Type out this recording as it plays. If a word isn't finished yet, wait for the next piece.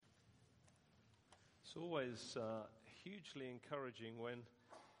It's always hugely encouraging when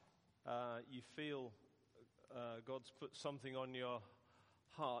you feel God's put something on your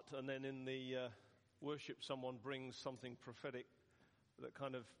heart, and then in the worship someone brings something prophetic that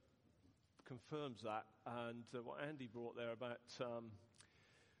kind of confirms that. And what Andy brought there about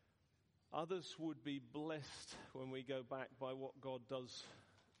others would be blessed when we go back by what God does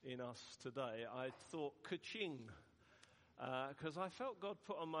in us today. I thought, ka-ching. Because I felt God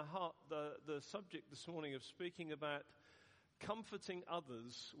put on my heart the subject this morning of speaking about comforting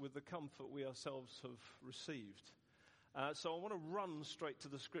others with the comfort we ourselves have received. So I want to run straight to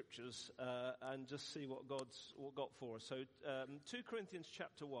the scriptures and just see what God's got for us. So 2 Corinthians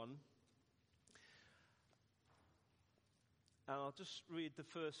chapter 1. And I'll just read the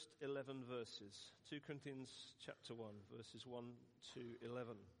first 11 verses. 2 Corinthians chapter 1, verses 1 to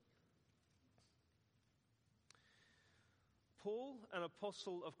 11. Paul, an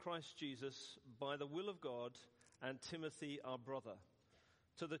apostle of Christ Jesus, by the will of God, and Timothy, our brother,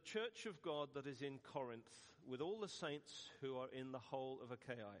 to the church of God that is in Corinth, with all the saints who are in the whole of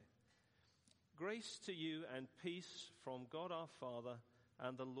Achaia. Grace to you and peace from God our Father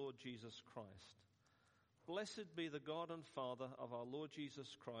and the Lord Jesus Christ. Blessed be the God and Father of our Lord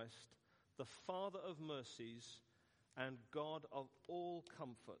Jesus Christ, the Father of mercies and God of all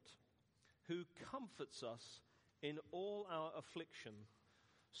comfort, who comforts us in all our affliction,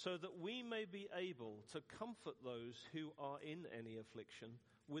 so that we may be able to comfort those who are in any affliction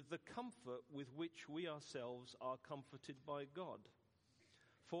with the comfort with which we ourselves are comforted by God.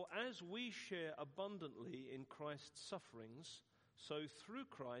 For as we share abundantly in Christ's sufferings, so through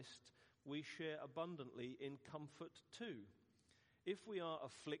Christ we share abundantly in comfort too. If we are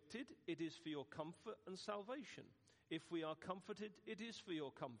afflicted, it is for your comfort and salvation. If we are comforted, it is for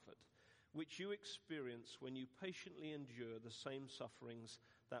your comfort, which you experience when you patiently endure the same sufferings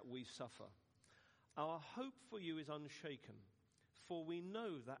that we suffer. Our hope for you is unshaken, for we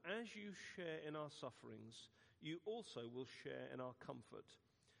know that as you share in our sufferings, you also will share in our comfort.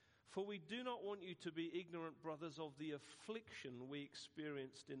 For we do not want you to be ignorant, brothers, of the affliction we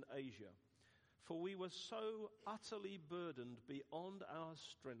experienced in Asia. For we were so utterly burdened beyond our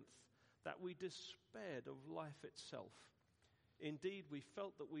strength that we despaired of life itself. Indeed, we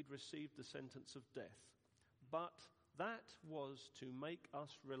felt that we'd received the sentence of death. But that was to make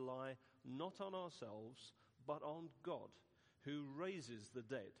us rely not on ourselves, but on God, who raises the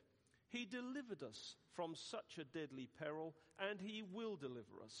dead. He delivered us from such a deadly peril, and he will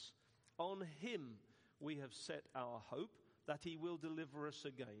deliver us. On him we have set our hope that he will deliver us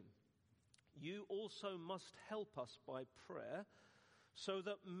again. You also must help us by prayer, so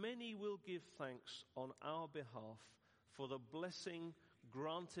that many will give thanks on our behalf for the blessing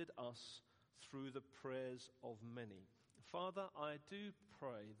granted us through the prayers of many. Father, I do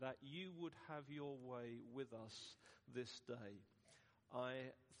pray that you would have your way with us this day. I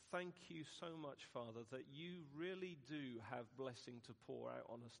thank you so much, Father, that you really do have blessing to pour out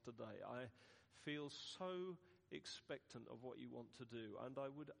on us today. I feel so expectant of what you want to do. And I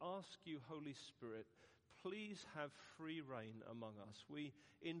would ask you, Holy Spirit, please have free reign among us. We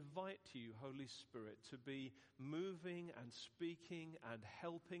invite you, Holy Spirit, to be moving and speaking and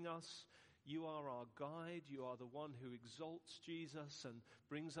helping us. You are our guide. You are the one who exalts Jesus and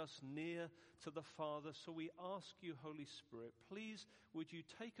brings us near to the Father. So we ask you, Holy Spirit, please would you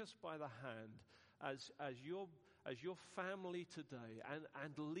take us by the hand as your family today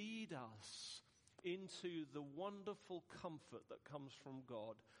and lead us into the wonderful comfort that comes from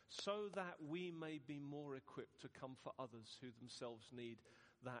God, so that we may be more equipped to comfort others who themselves need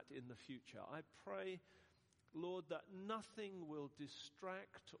that in the future. I pray, Lord, that nothing will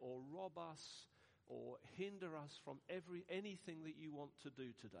distract or rob us or hinder us from anything that you want to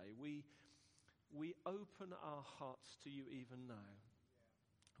do today. We open our hearts to you even now.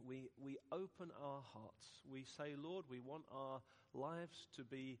 We open our hearts. We say, Lord, we want our lives to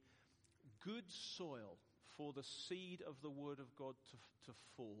be good soil for the seed of the word of God to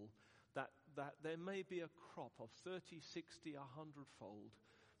fall, that there may be a crop of 30, 60, 100-fold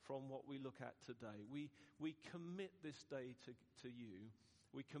from what we look at today. We commit this day to you.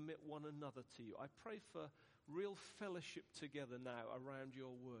 We commit one another to you. I pray for real fellowship together now around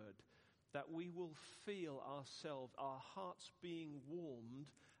your word, that we will feel ourselves, our hearts being warmed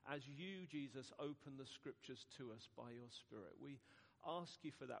as you, Jesus, open the scriptures to us by your Spirit. We ask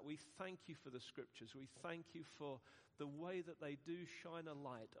you for that. We thank you for the scriptures. We thank you for the way that they do shine a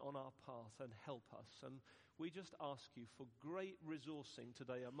light on our path and help us. And we just ask you for great resourcing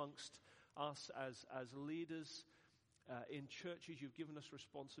today amongst us as leaders in churches. You've given us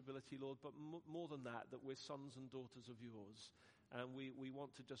responsibility, Lord, but more than that we're sons and daughters of yours. And we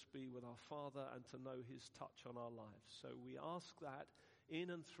want to just be with our Father and to know his touch on our lives. So we ask that in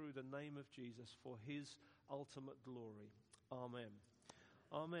and through the name of Jesus for his ultimate glory. Amen.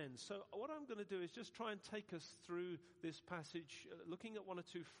 Amen. So what I'm going to do is just try and take us through this passage, looking at one or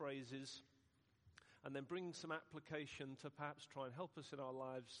two phrases, and then bringing some application to perhaps try and help us in our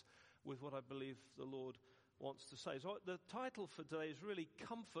lives with what I believe the Lord wants to say. So the title for today is really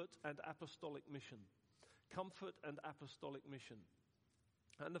Comfort and Apostolic Mission. Comfort and Apostolic Mission.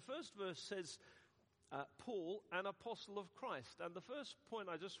 And the first verse says, Paul, an apostle of Christ. And the first point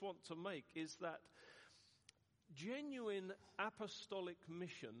I just want to make is that genuine apostolic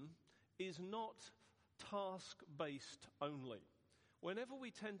mission is not task-based only. Whenever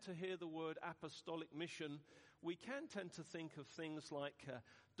we tend to hear the word apostolic mission, we can tend to think of things like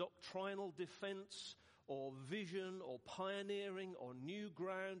doctrinal defense, or vision, or pioneering, or new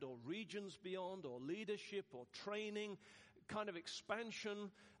ground, or regions beyond, or leadership, or training, kind of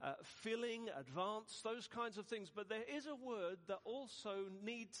expansion, filling, advance, those kinds of things. But there is a word that also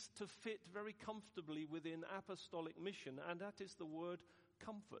needs to fit very comfortably within apostolic mission, and that is the word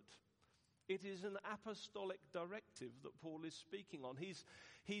comfort. It is an apostolic directive that Paul is speaking on.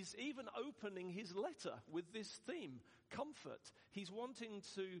 He's even opening his letter with this theme, comfort. He's wanting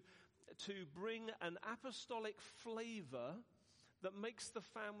to bring an apostolic flavor that makes the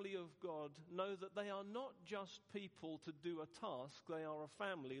family of God know that they are not just people to do a task, they are a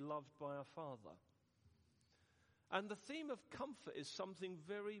family loved by a Father. And the theme of comfort is something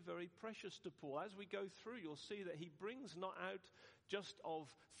very, very precious to Paul. As we go through, you'll see that he brings not out just of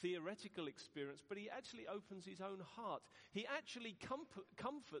theoretical experience, but he actually opens his own heart. He actually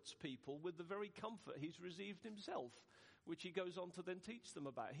comforts people with the very comfort he's received himself, which he goes on to then teach them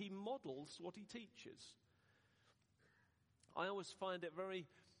about. He models what he teaches. I always find it very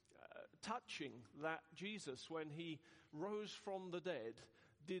touching that Jesus, when he rose from the dead,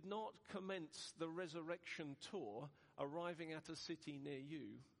 did not commence the resurrection tour arriving at a city near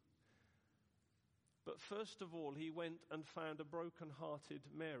you. But first of all, he went and found a broken-hearted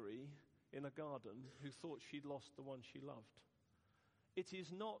Mary in a garden who thought she'd lost the one she loved. It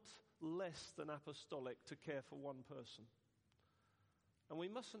is not less than apostolic to care for one person. And we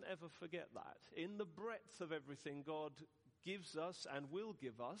mustn't ever forget that. In the breadth of everything God gives us and will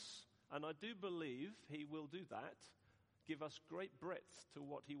give us, and I do believe he will do that, give us great breadth to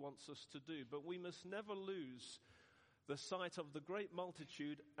what he wants us to do. But we must never lose the sight of the great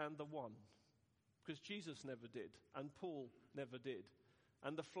multitude and the one. Because Jesus never did, and Paul never did,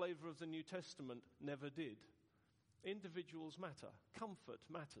 and the flavor of the New Testament never did. Individuals matter. Comfort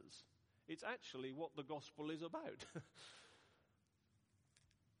matters. It's actually what the gospel is about.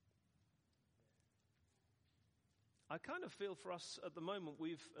 I kind of feel for us at the moment,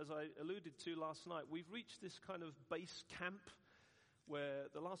 as I alluded to last night, we've reached this kind of base camp where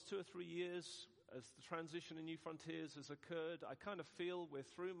the last 2 or 3 years, as the transition in New Frontiers has occurred, I kind of feel we're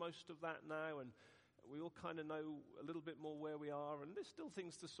through most of that now, and we all kind of know a little bit more where we are, and there's still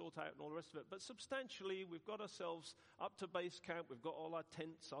things to sort out and all the rest of it. But substantially, we've got ourselves up to base camp. We've got all our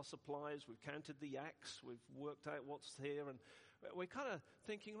tents, our supplies. We've counted the yaks. We've worked out what's here, and we're kind of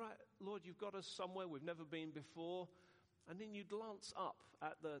thinking, right, Lord, you've got us somewhere we've never been before. And then you glance up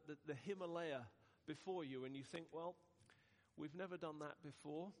at the Himalaya before you and you think, well, we've never done that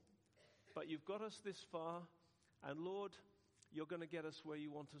before, but you've got us this far, and Lord, you're going to get us where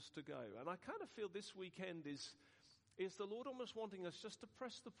you want us to go. And I kind of feel this weekend is the Lord almost wanting us just to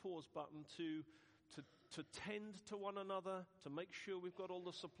press the pause button to tend to one another, to make sure we've got all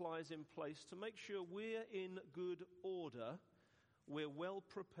the supplies in place, to make sure we're in good order, we're well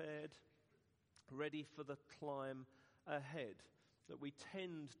prepared, ready for the climb ahead, that we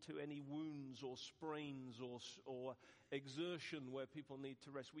tend to any wounds or sprains or exertion where people need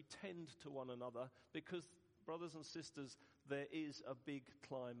to rest. We tend to one another because, brothers and sisters, there is a big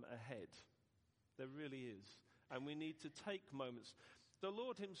climb ahead. There really is. And we need to take moments. The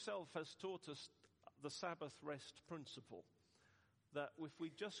Lord himself has taught us the Sabbath rest principle, that if we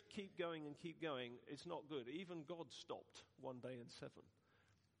just keep going, it's not good. Even God stopped one day in 7.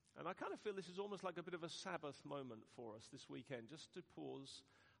 And I kind of feel this is almost like a bit of a Sabbath moment for us this weekend, just to pause,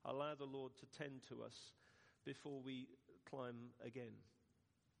 allow the Lord to tend to us before we climb again.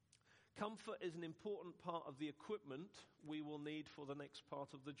 Comfort is an important part of the equipment we will need for the next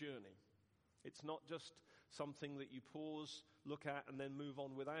part of the journey. It's not just something that you pause, look at, and then move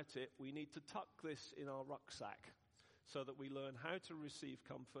on without it. We need to tuck this in our rucksack so that we learn how to receive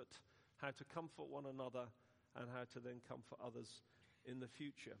comfort, how to comfort one another, and how to then comfort others in the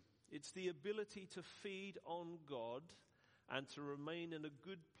future. It's the ability to feed on God and to remain in a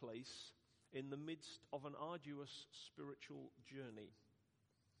good place in the midst of an arduous spiritual journey.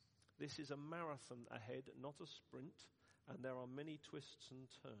 This is a marathon ahead, not a sprint, and there are many twists and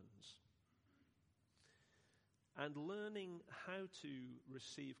turns. And learning how to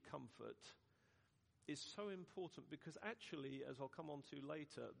receive comfort is so important because actually, as I'll come on to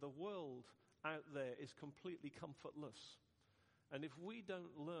later, the world out there is completely comfortless. And if we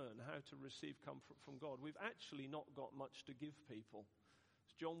don't learn how to receive comfort from God, we've actually not got much to give people.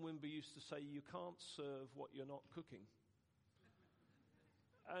 As John Wimber used to say, you can't serve what you're not cooking.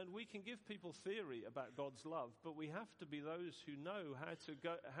 And we can give people theory about God's love, but we have to be those who know how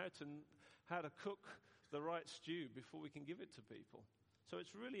to cook the right stew before we can give it to people. So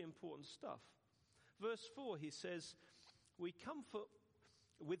it's really important stuff. Verse 4, he says, we comfort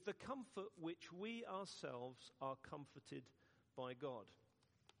with the comfort which we ourselves are comforted by God.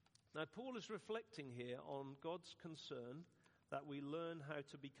 Now, Paul is reflecting here on God's concern that we learn how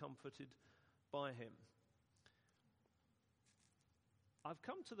to be comforted by him. I've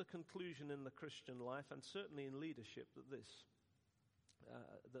come to the conclusion in the Christian life, and certainly in leadership,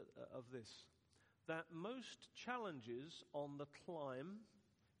 that most challenges on the climb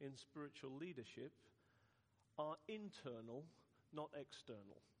in spiritual leadership are internal, not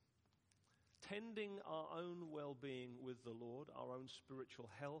external. Tending our own well-being with the Lord, our own spiritual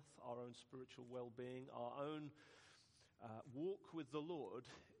health, our own spiritual well-being, our own walk with the Lord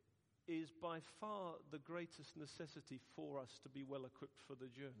is by far the greatest necessity for us to be well equipped for the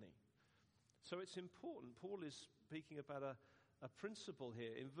journey. So it's important. Paul is speaking about a principle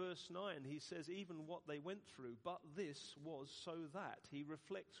here. In verse 9, he says, even what they went through, but this was so that. He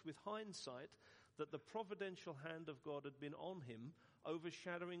reflects with hindsight that the providential hand of God had been on him,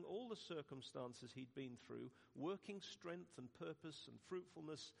 overshadowing all the circumstances he'd been through, working strength and purpose and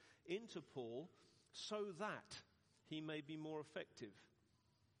fruitfulness into Paul so that he may be more effective.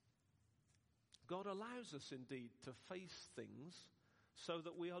 God allows us indeed to face things so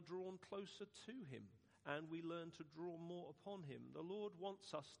that we are drawn closer to him and we learn to draw more upon him. The Lord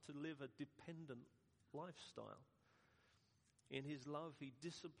wants us to live a dependent lifestyle. In his love, he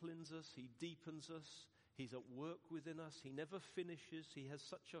disciplines us, he deepens us, he's at work within us, he never finishes, he has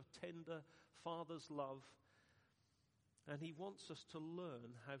such a tender father's love, and he wants us to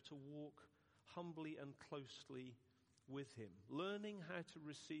learn how to walk humbly and closely with him. Learning how to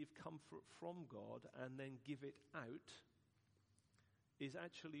receive comfort from God and then give it out is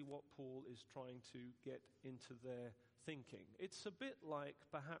actually what Paul is trying to get into their thinking. It's a bit like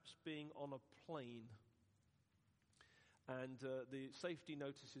perhaps being on a plane and the safety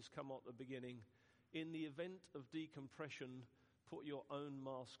notices come at the beginning. In the event of decompression, put your own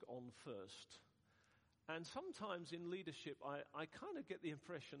mask on first. And sometimes in leadership, I kind of get the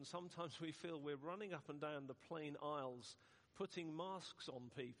impression sometimes we feel we're running up and down the plane aisles, putting masks on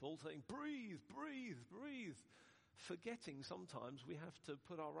people, saying, breathe, breathe, breathe, forgetting sometimes we have to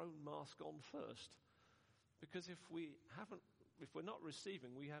put our own mask on first. Because if we're not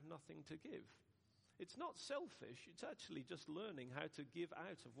receiving, we have nothing to give. It's not selfish, it's actually just learning how to give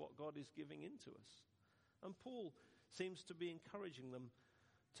out of what God is giving into us. And Paul seems to be encouraging them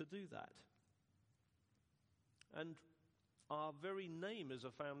to do that. And our very name as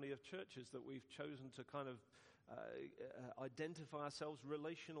a family of churches that we've chosen to kind of identify ourselves,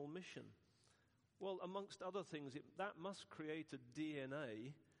 relational mission. Well, amongst other things, that must create a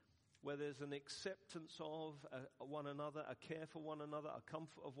DNA where there's an acceptance of one another, a care for one another, a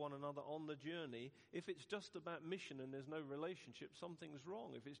comfort of one another on the journey. If it's just about mission and there's no relationship, something's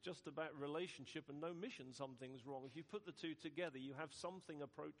wrong. If it's just about relationship and no mission, something's wrong. If you put the two together, you have something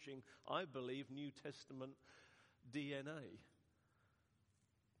approaching, I believe, New Testament DNA.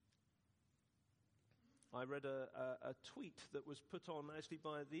 I read a tweet that was put on actually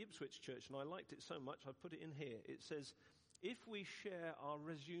by the Ipswich Church, and I liked it so much I put it in here. It says, if we share our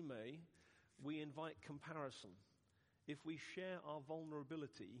resume, we invite comparison. If we share our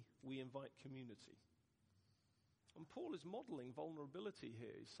vulnerability, we invite community. And Paul is modeling vulnerability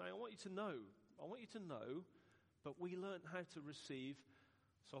here. He's saying, I want you to know, but we learn how to receive,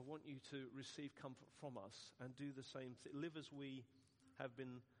 so I want you to receive comfort from us and do the same thing, live as we have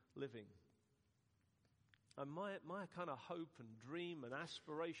been living. And my kind of hope and dream and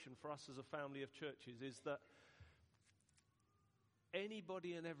aspiration for us as a family of churches is that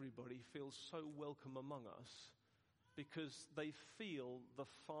anybody and everybody feels so welcome among us because they feel the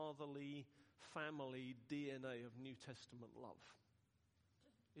fatherly family DNA of New Testament love.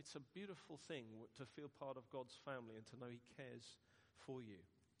 It's a beautiful thing to feel part of God's family and to know he cares for you.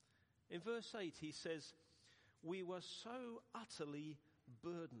 In verse 8 he says, we were so utterly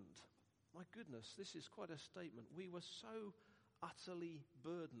burdened. My goodness, this is quite a statement. We were so utterly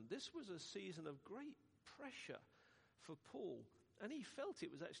burdened. This was a season of great pressure for Paul, and he felt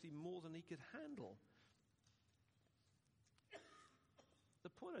it was actually more than he could handle. The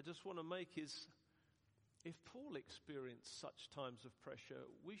point I just want to make is, if Paul experienced such times of pressure,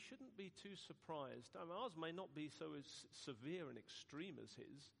 we shouldn't be too surprised. I mean, ours may not be so as severe and extreme as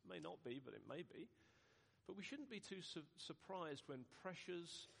his. May not be, but it may be. But we shouldn't be too surprised when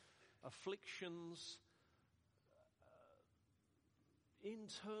pressures, afflictions,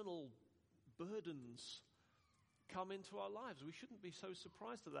 internal burdens come into our lives. We shouldn't be so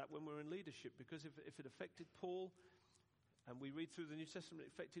surprised at that when we're in leadership, because if it affected Paul, and we read through the New Testament,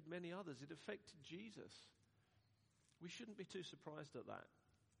 it affected many others. It affected Jesus. We shouldn't be too surprised at that.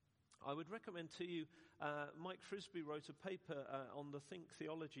 I would recommend to you, Mike Frisby wrote a paper on the Think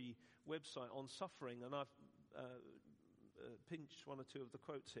Theology website on suffering, and I've pinched one or two of the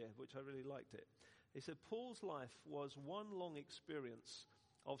quotes here, which I really liked it. He said, Paul's life was one long experience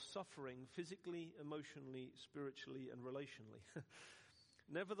of suffering physically, emotionally, spiritually, and relationally.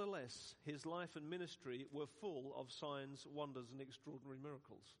 Nevertheless, his life and ministry were full of signs, wonders, and extraordinary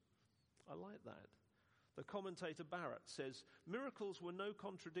miracles. I like that. The commentator Barrett says, miracles were no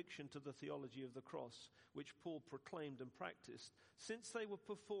contradiction to the theology of the cross, which Paul proclaimed and practiced, since they were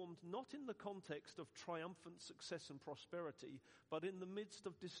performed not in the context of triumphant success and prosperity, but in the midst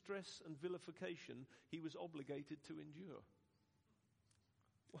of distress and vilification he was obligated to endure.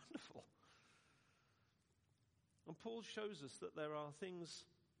 Wonderful. And Paul shows us that there are things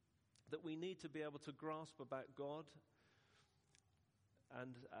that we need to be able to grasp about God,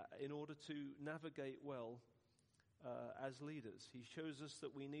 and in order to navigate well as leaders. He shows us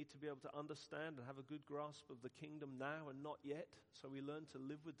that we need to be able to understand and have a good grasp of the kingdom now and not yet, so we learn to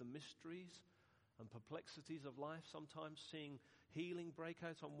live with the mysteries and perplexities of life, sometimes seeing healing break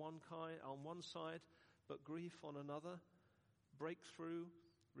out on one side, but grief on another, breakthrough,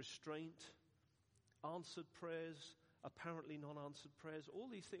 restraint, answered prayers, apparently non-answered prayers, all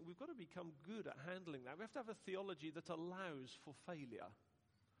these things. We've got to become good at handling that. We have to have a theology that allows for failure.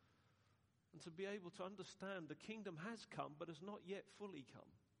 And to be able to understand the kingdom has come but has not yet fully come.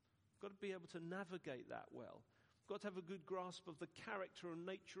 We've got to be able to navigate that well. We've got to have a good grasp of the character and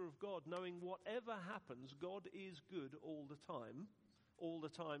nature of God, knowing whatever happens, God is good all the time. All the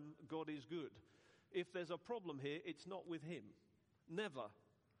time, God is good. If there's a problem here, it's not with him. Never.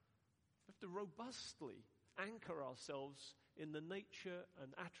 We have to robustly anchor ourselves in the nature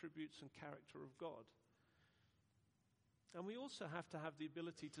and attributes and character of God. And we also have to have the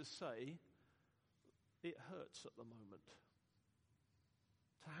ability to say, it hurts at the moment.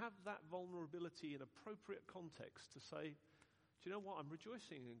 To have that vulnerability in appropriate context to say, do you know what, I'm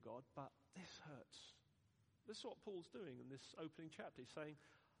rejoicing in God, but this hurts. This is what Paul's doing in this opening chapter. He's saying,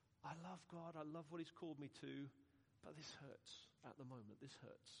 I love God, I love what he's called me to, but this hurts at the moment, this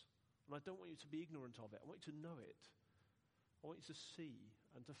hurts. And I don't want you to be ignorant of it. I want you to know it. I want you to see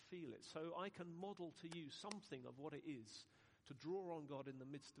and to feel it, so I can model to you something of what it is to draw on God in the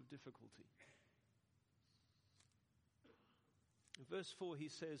midst of difficulty. In verse 4 he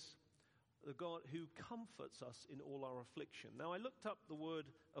says, the God who comforts us in all our affliction. Now I looked up the word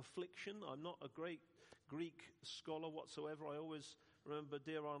affliction. I'm not a great Greek scholar whatsoever. I always remember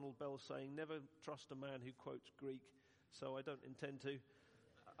dear Arnold Bell saying, never trust a man who quotes Greek, so I don't intend to.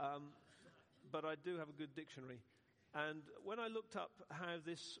 But I do have a good dictionary. And when I looked up how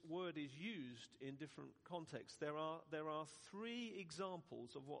this word is used in different contexts, there are three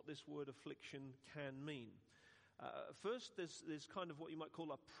examples of what this word affliction can mean. First, there's kind of what you might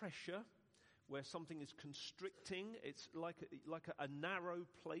call a pressure, where something is constricting. It's like a narrow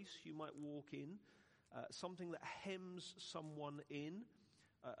place you might walk in, something that hems someone in.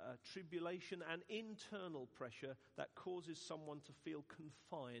 Tribulation and internal pressure that causes someone to feel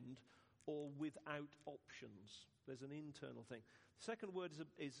confined or without options. There's an internal thing. The second word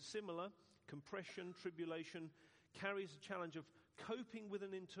is similar. Compression, tribulation, carries the challenge of coping with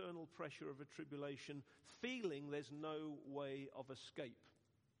an internal pressure of a tribulation, feeling there's no way of escape.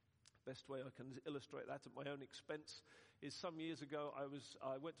 Best way I can illustrate that at my own expense is some years ago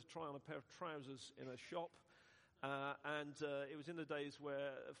I went to try on a pair of trousers in a shop. And it was in the days where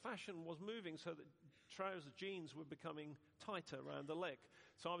fashion was moving, so that jeans were becoming tighter around the leg.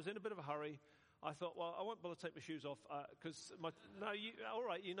 So I was in a bit of a hurry. I thought, well, I won't bother to take my shoes off because all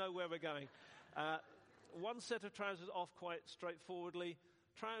right, you know where we're going. One set of trousers off quite straightforwardly.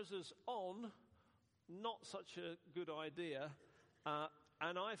 Trousers on, not such a good idea.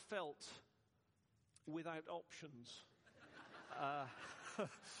 And I felt without options.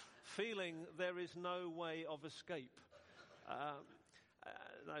 Feeling there is no way of escape.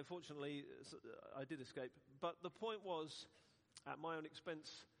 Now, fortunately, I did escape. But the point was, at my own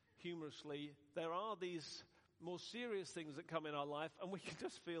expense, humorously, there are these more serious things that come in our life, and we can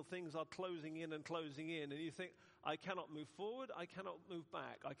just feel things are closing in, and you think, I cannot move forward, I cannot move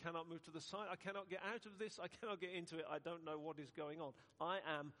back, I cannot move to the side, I cannot get out of this, I cannot get into it, I don't know what is going on. I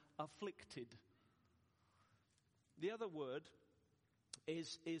am afflicted. The other word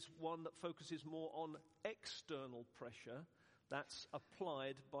is one that focuses more on external pressure that's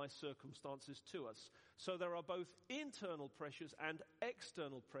applied by circumstances to us. So there are both internal pressures and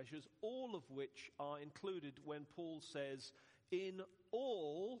external pressures, all of which are included when Paul says, in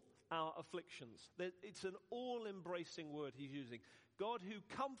all our afflictions. It's an all-embracing word he's using. God who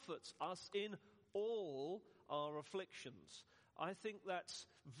comforts us in all our afflictions. I think that's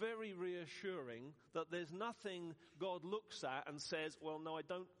very reassuring that there's nothing God looks at and says, well, no, I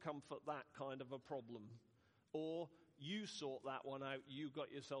don't comfort that kind of a problem. Or, you sort that one out, you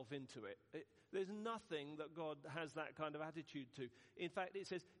got yourself into it. There's nothing that God has that kind of attitude to. In fact, it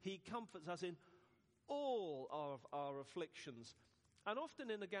says he comforts us in all of our afflictions. And often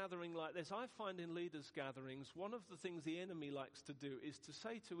in a gathering like this, I find in leaders' gatherings, one of the things the enemy likes to do is to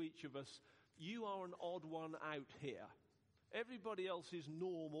say to each of us, you are an odd one out here. Everybody else is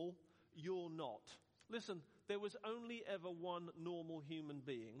normal, you're not. Listen, there was only ever one normal human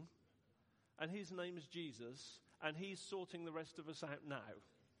being, and his name is Jesus, and he's sorting the rest of us out now,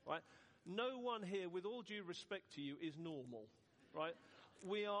 right? No one here, with all due respect to you, is normal, right?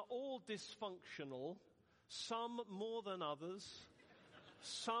 We are all dysfunctional, some more than others,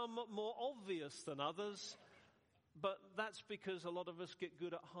 some more obvious than others, but that's because a lot of us get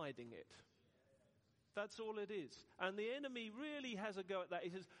good at hiding it. That's all it is. And the enemy really has a go at that. He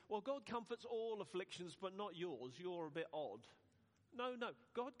says, well, God comforts all afflictions, but not yours. You're a bit odd. No.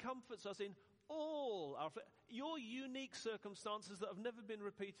 God comforts us in all our your unique circumstances that have never been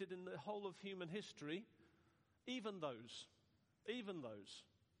repeated in the whole of human history, even those.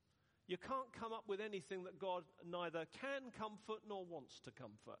 You can't come up with anything that God neither can comfort nor wants to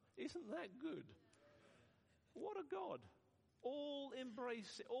comfort. Isn't that good? What a God. All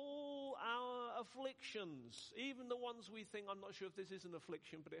embrace all our afflictions, even the ones we think, I'm not sure if this is an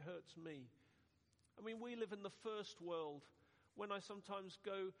affliction, but it hurts me. I mean, we live in the first world. When I sometimes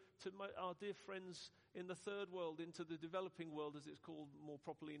go to our dear friends in the third world, into the developing world, as it's called more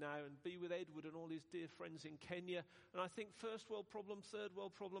properly now, and be with Edward and all his dear friends in Kenya, and I think first world problem, third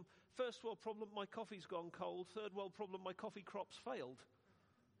world problem. First world problem, my coffee's gone cold. Third world problem, my coffee crop's failed.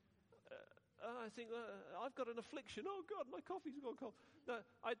 I think, I've got an affliction. Oh, God, my coffee's gone cold. No,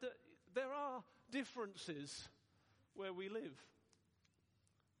 there are differences where we live.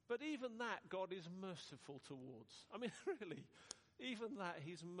 But even that, God is merciful towards. I mean, really, even that,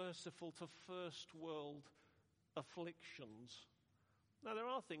 he's merciful to first world afflictions. Now, there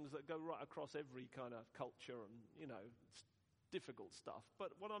are things that go right across every kind of culture and, it's difficult stuff. But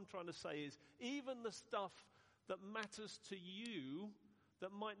what I'm trying to say is, even the stuff that matters to you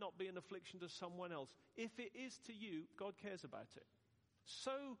that might not be an affliction to someone else, if it is to you, God cares about it.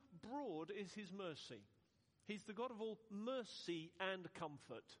 So broad is his mercy. He's the God of all mercy and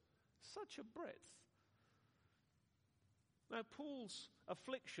comfort. Such a breadth. Now, Paul's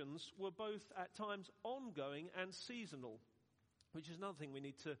afflictions were both at times ongoing and seasonal, which is another thing we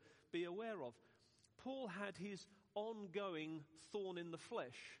need to be aware of. Paul had his ongoing thorn in the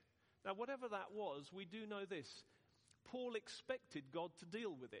flesh. Now, whatever that was, we do know this. Paul expected God to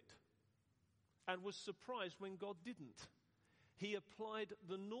deal with it and was surprised when God didn't. He applied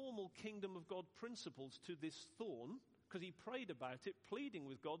the normal kingdom of God principles to this thorn because he prayed about it, pleading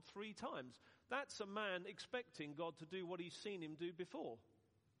with God 3 times. That's a man expecting God to do what he's seen him do before.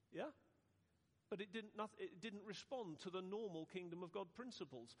 Yeah? But it didn't respond to the normal kingdom of God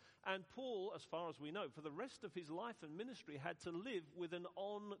principles. And Paul, as far as we know, for the rest of his life and ministry, had to live with an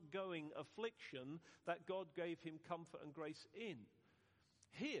ongoing affliction that God gave him comfort and grace in.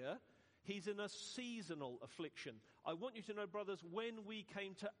 Here, he's in a seasonal affliction. I want you to know, brothers, when we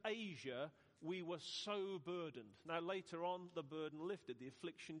came to Asia, we were so burdened. Now, later on, the burden lifted, the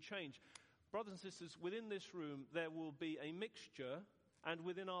affliction changed. Brothers and sisters, within this room, there will be a mixture. And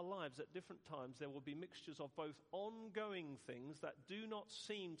within our lives at different times, there will be mixtures of both ongoing things that do not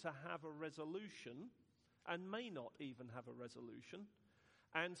seem to have a resolution and may not even have a resolution,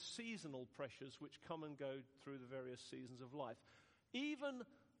 and seasonal pressures which come and go through the various seasons of life. Even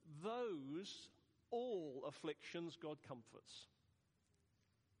those, all afflictions, God comforts.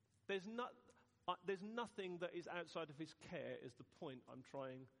 There's nothing that is outside of his care, is the point I'm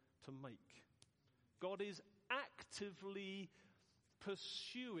trying to make. God is actively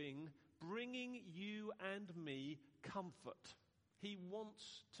pursuing, bringing you and me comfort. He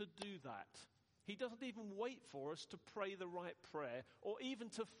wants to do that. He doesn't even wait for us to pray the right prayer or even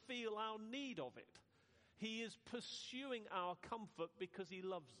to feel our need of it. He is pursuing our comfort because he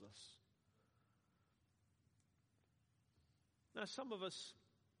loves us. Now, some of us,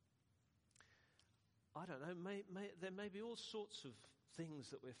 I don't know, there may be all sorts of things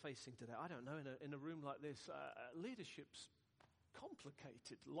that we're facing today. I don't know, in a room like this, leadership's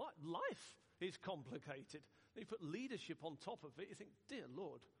complicated. Life is complicated. You put leadership on top of it, you think, dear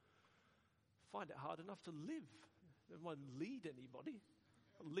Lord, find it hard enough to live. Never mind lead anybody.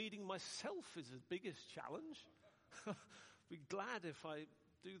 Leading myself is the biggest challenge. Be glad if I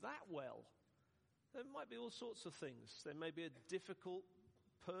do that well. There might be all sorts of things. There may be a difficult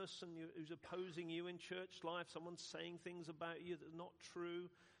person who's opposing you in church life, someone saying things about you that are not true,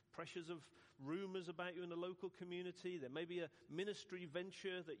 pressures of rumors about you in the local community. There may be a ministry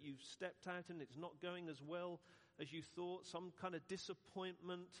venture that you've stepped out and it's not going as well as you thought, some kind of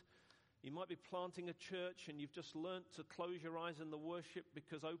disappointment. You might be planting a church and you've just learnt to close your eyes in the worship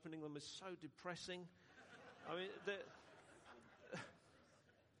because opening them is so depressing. I mean,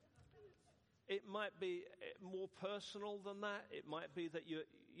 it might be more personal than that. It might be that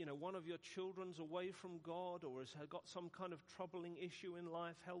one of your children's away from God or has got some kind of troubling issue in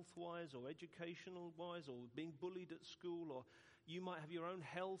life, health-wise or educational-wise, or being bullied at school, or you might have your own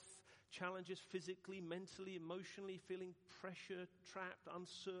health challenges physically, mentally, emotionally, feeling pressure, trapped,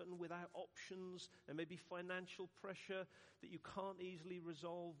 uncertain, without options. There may be financial pressure that you can't easily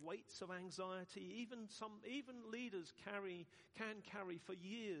resolve, weights of anxiety. Even leaders can carry for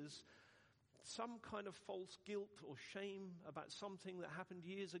years some kind of false guilt or shame about something that happened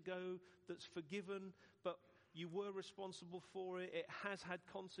years ago that's forgiven, but you were responsible for it. It has had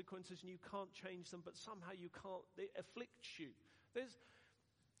consequences and you can't change them, but somehow it afflicts you. There's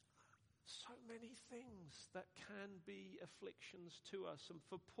so many things that can be afflictions to us. And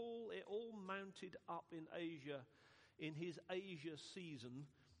for Paul, it all mounted up in his Asia season,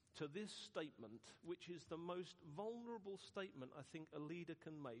 to this statement, which is the most vulnerable statement I think a leader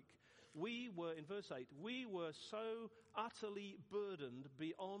can make. In verse 8, we were so utterly burdened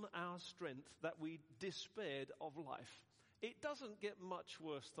beyond our strength that we despaired of life. It doesn't get much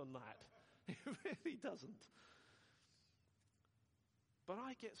worse than that. It really doesn't. But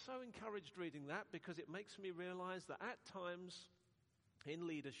I get so encouraged reading that because it makes me realize that at times in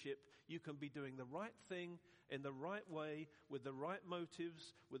leadership, you can be doing the right thing in the right way, with the right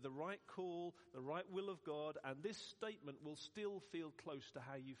motives, with the right call, the right will of God, and this statement will still feel close to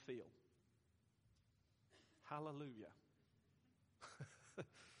how you feel. Hallelujah.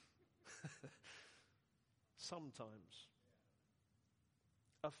 Sometimes.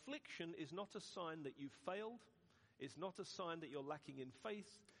 Affliction is not a sign that you've failed. It's not a sign that you're lacking in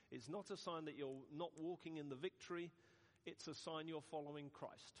faith. It's not a sign that you're not walking in the victory. It's a sign you're following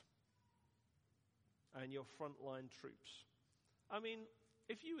Christ and your frontline troops. I mean,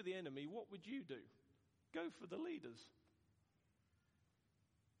 if you were the enemy, what would you do? Go for the leaders.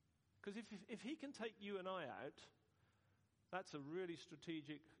 Because if he can take you and I out, that's a really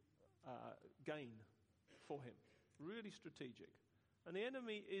strategic gain for him. Really strategic. And the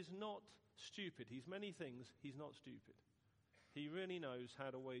enemy is not stupid. He's many things. He's not stupid. He really knows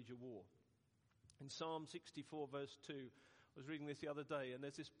how to wage a war. In Psalm 64 verse 2, I was reading this the other day, and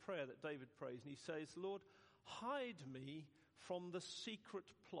there's this prayer that David prays, and he says, Lord, hide me from the secret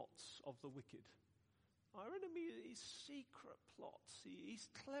plots of the wicked. Our enemy is secret plots. He is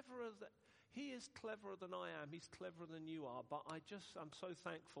cleverer than I am. He's cleverer than you are. But I'm so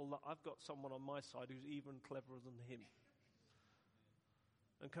thankful that I've got someone on my side who's even cleverer than him.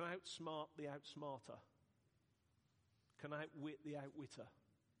 And can outsmart the outsmarter. Can outwit the outwitter.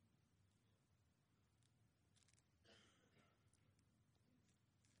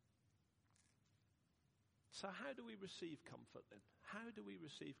 So how do we receive comfort then? How do we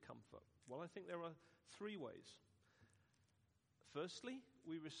receive comfort? Well, I think there are three ways. Firstly,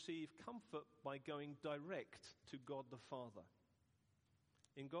 we receive comfort by going direct to God the Father.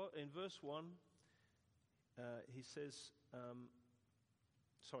 In verse 1, he says,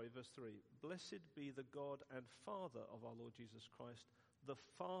 verse 3, Blessed be the God and Father of our Lord Jesus Christ, the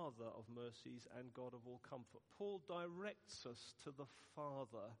Father of mercies and God of all comfort. Paul directs us to the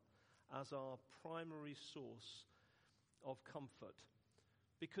Father as our primary source of comfort.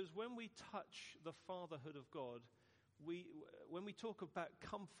 Because when we touch the fatherhood of God, when we talk about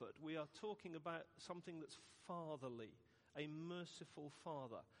comfort, we are talking about something that's fatherly, a merciful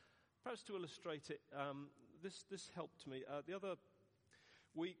Father. Perhaps to illustrate it, this helped me. The other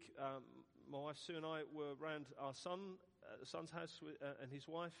week, my wife Sue and I were around our son's house and his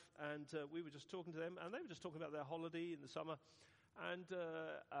wife, and we were just talking to them, and they were just talking about their holiday in the summer. And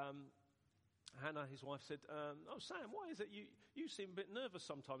Hannah, his wife, said, Sam, why is it you seem a bit nervous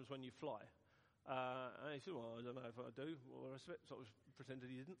sometimes when you fly? And he said, well, I don't know if I do. Well, the rest of it, sort of pretended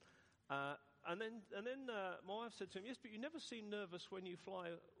he didn't. And then my wife said to him, yes, but you never seem nervous when you fly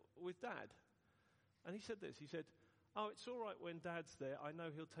with Dad. And he said this, he said, oh, it's all right when Dad's there. I know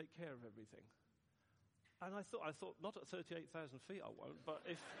he'll take care of everything. And I thought, not at 38,000 feet I won't, but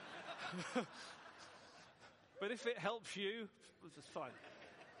if but if it helps you, it's fine.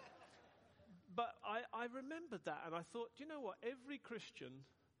 But I remembered that, and I thought, do you know what? Every Christian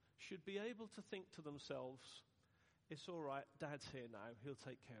should be able to think to themselves, it's all right, Dad's here now, he'll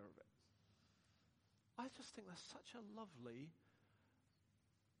take care of it. I just think that's such a lovely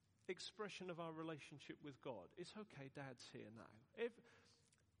expression of our relationship with God. It's okay, Dad's here now.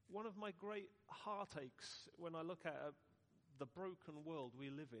 One of my great heartaches when I look at the broken world we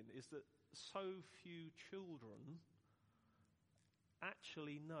live in is that so few children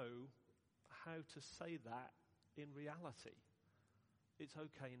actually know how to say that in reality. It's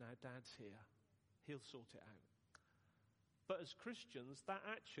okay now, Dad's here. He'll sort it out. But as Christians, that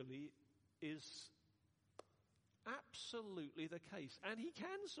actually is absolutely the case. And he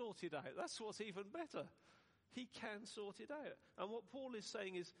can sort it out. That's what's even better. He can sort it out. And what Paul is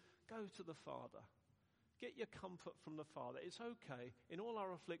saying is, go to the Father. Get your comfort from the Father. It's okay. In all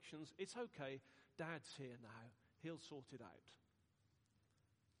our afflictions, it's okay. Dad's here now. He'll sort it out.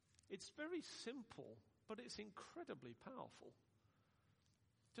 It's very simple, but it's incredibly powerful.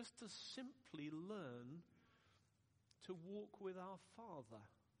 Just to simply learn to walk with our Father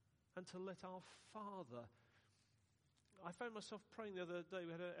and to let our Father. I found myself praying the other day.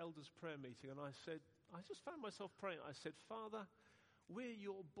 We had an elders' prayer meeting, and I just found myself praying. I said, Father, we're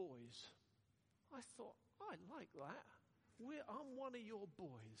your boys. I thought, I like that. I'm one of your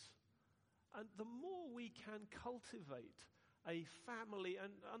boys. And the more we can cultivate a family,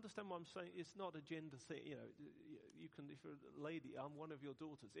 and understand what I'm saying, it's not a gender thing. You know, you can, if you're a lady, I'm one of your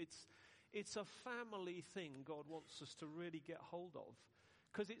daughters. It's a family thing God wants us to really get hold of.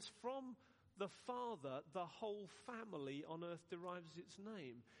 Because it's from the Father, the whole family on earth derives its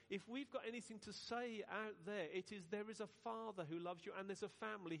name. If we've got anything to say out there, there is a Father who loves you, and there's a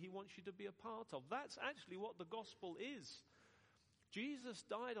family He wants you to be a part of. That's actually what the gospel is. Jesus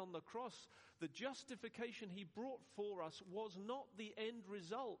died on the cross. The justification He brought for us was not the end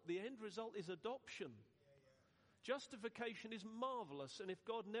result. The end result is adoption. Justification is marvelous, and if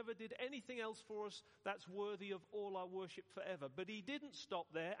God never did anything else for us, that's worthy of all our worship forever. But He didn't stop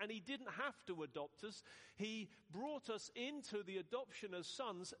there, and He didn't have to adopt us. He brought us into the adoption as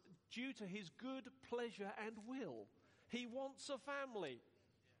sons due to His good pleasure and will. He wants a family.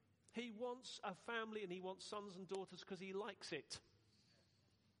 He wants a family, and He wants sons and daughters because He likes it.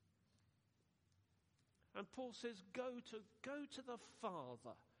 And Paul says, go to the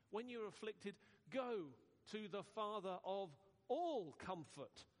Father. When you're afflicted, go to the Father of all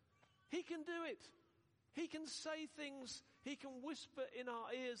comfort. He can do it. He can say things. He can whisper in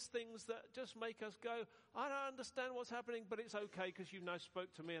our ears things that just make us go, I don't understand what's happening, but it's okay because you now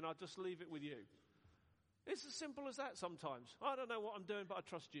spoke to me and I'll just leave it with you. It's as simple as that sometimes. I don't know what I'm doing, but I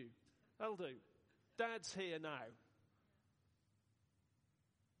trust you. That'll do. Dad's here now.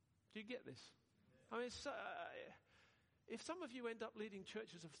 Do you get this? I mean, if some of you end up leading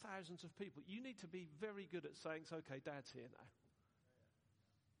churches of thousands of people, you need to be very good at saying, it's okay, Dad's here now.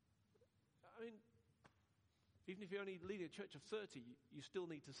 I mean, even if you're only leading a church of 30, you still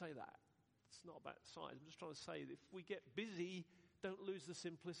need to say that. It's not about size. I'm just trying to say that if we get busy, don't lose the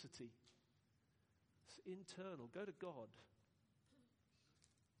simplicity. It's internal. Go to God.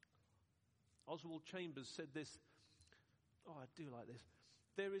 Oswald Chambers said this. Oh, I do like this.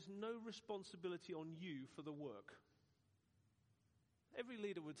 There is no responsibility on you for the work. Every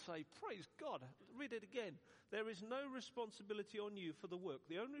leader would say, praise God. Read it again. There is no responsibility on you for the work.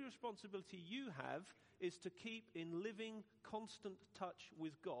 The only responsibility you have is to keep in living constant touch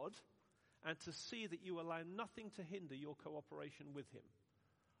with God and to see that you allow nothing to hinder your cooperation with Him.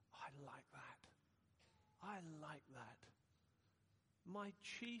 I like that. I like that. My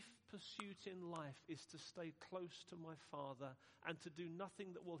chief pursuit in life is to stay close to my Father and to do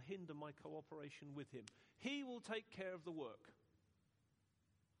nothing that will hinder my cooperation with Him. He will take care of the work.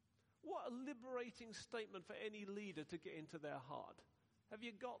 What a liberating statement for any leader to get into their heart. Have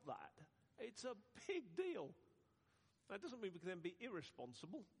you got that? It's a big deal. That doesn't mean we can then be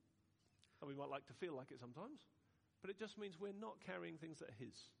irresponsible. And we might like to feel like it sometimes. But it just means we're not carrying things that are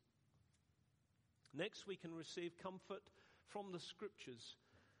His. Next, we can receive comfort from the Scriptures.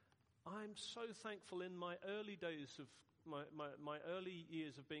 I'm so thankful in my early days of my early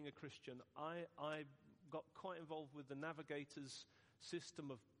years of being a Christian, I got quite involved with the Navigator's system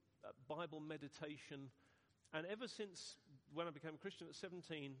of Bible meditation. And ever since when I became a Christian at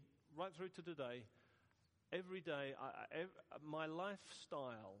 17, right through to today, every day, my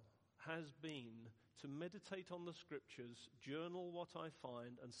lifestyle has been to meditate on the scriptures, journal what I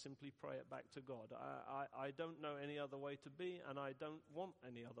find, and simply pray it back to God. I don't know any other way to be, and I don't want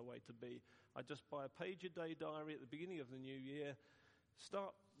any other way to be. I just buy a page-a-day diary at the beginning of the new year,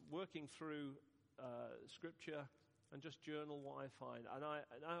 start working through scripture, and just journal what I find. And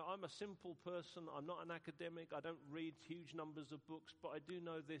I'm a simple person. I'm not an academic. I don't read huge numbers of books, but I do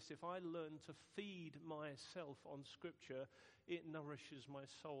know this. If I learn to feed myself on scripture, it nourishes my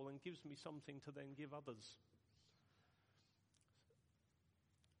soul and gives me something to then give others.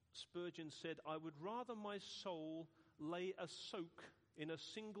 Spurgeon said, "I would rather my soul lay a soak in a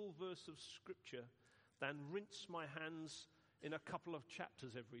single verse of scripture than rinse my hands in a couple of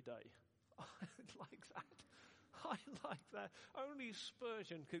chapters every day." I like that. I like that. Only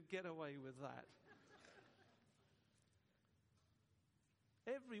Spurgeon could get away with that.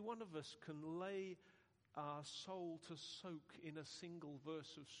 Every one of us can lay our soul to soak in a single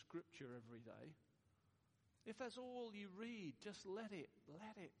verse of scripture every day. If that's all you read, just let it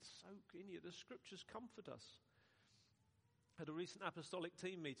soak in you. The scriptures comfort us. At a recent apostolic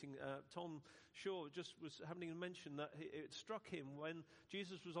team meeting, Tom Shaw just was having to mention that it struck him when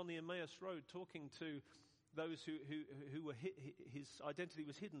Jesus was on the Emmaus Road talking to those who were his identity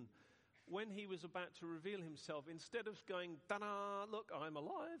was hidden. When he was about to reveal himself, instead of going, "Ta-da, look, I'm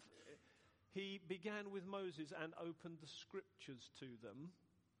alive," he began with Moses and opened the scriptures to them.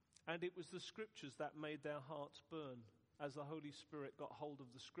 And it was the scriptures that made their hearts burn as the Holy Spirit got hold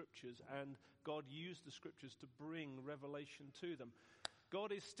of the scriptures, and God used the scriptures to bring revelation to them.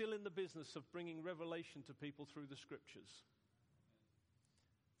 God is still in the business of bringing revelation to people through the scriptures.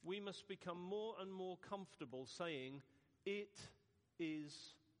 We must become more and more comfortable saying, "It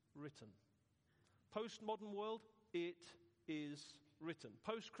is written." Postmodern world, it is written.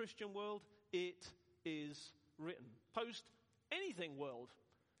 Post-Christian world, it is written. Post-anything world,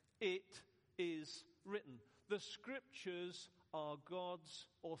 it is written. The scriptures are God's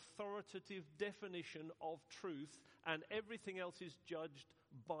authoritative definition of truth, and everything else is judged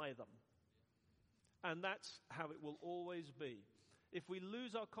by them. And that's how it will always be. If we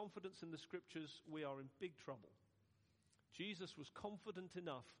lose our confidence in the scriptures, we are in big trouble. Jesus was confident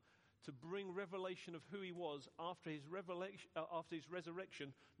enough to bring revelation of who he was after his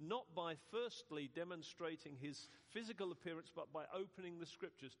resurrection, not by firstly demonstrating his physical appearance, but by opening the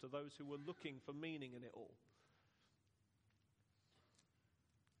scriptures to those who were looking for meaning in it all.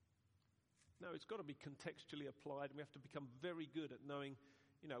 Now, it's got to be contextually applied, and we have to become very good at knowing.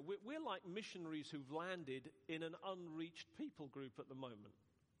 We're like missionaries who've landed in an unreached people group at the moment.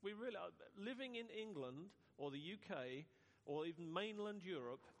 We really are. Living in England or the UK or even mainland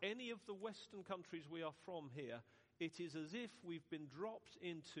Europe, any of the Western countries we are from here, it is as if we've been dropped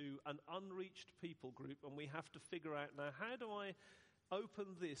into an unreached people group, and we have to figure out, now, how do I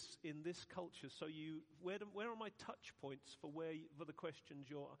open this in this culture? So where are my touch points for the questions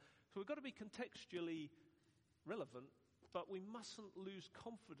you're... So we've got to be contextually relevant, but we mustn't lose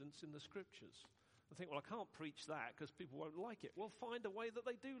confidence in the scriptures and think, well, I can't preach that because people won't like it. Well, find a way that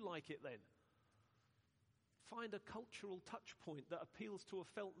they do like it then. Find a cultural touch point that appeals to a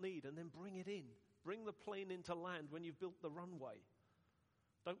felt need and then bring it in. Bring the plane into land when you've built the runway.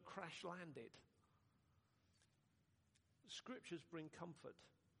 Don't crash land it. Scriptures bring comfort.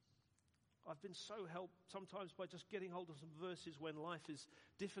 I've been so helped sometimes by just getting hold of some verses when life is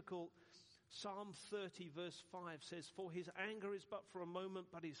difficult. Psalm 30 verse 5 says, "For his anger is but for a moment,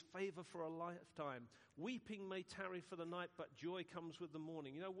 but his favor for a lifetime. Weeping may tarry for the night, but joy comes with the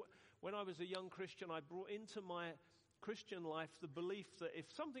morning." When I was a young Christian, I brought into my Christian life the belief that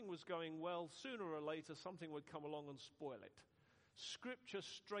if something was going well, sooner or later something would come along and spoil it. Scripture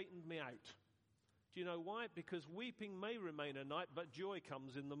straightened me out. Do you know why? Because weeping may remain a night, but joy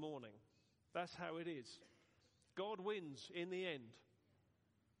comes in the morning. That's how it is. God wins in the end.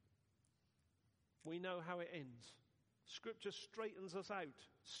 We know how it ends. Scripture straightens us out,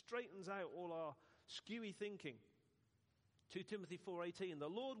 straightens out all our skewy thinking. 2 Timothy 4:18, "The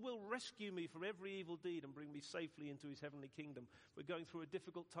Lord will rescue me from every evil deed and bring me safely into his heavenly kingdom." We're going through a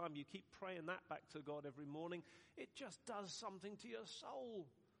difficult time. You keep praying that back to God every morning. It just does something to your soul.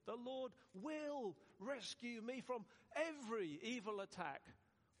 The Lord will rescue me from every evil attack.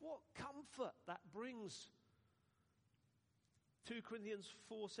 What comfort that brings. 2 Corinthians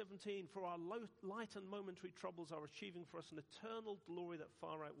 4:17, "For our light and momentary troubles are achieving for us an eternal glory that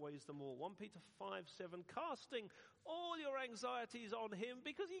far outweighs them all." 1 Peter 5:7, "Casting all your anxieties on him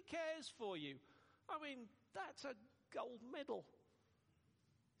because he cares for you." I mean, that's a gold medal.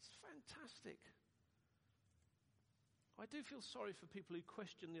 It's fantastic. I do feel sorry for people who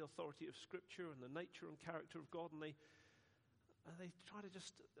question the authority of Scripture and the nature and character of God, and they try to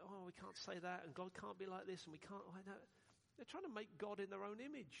just, we can't say that, and God can't be like this, and we can't like that. They're trying to make God in their own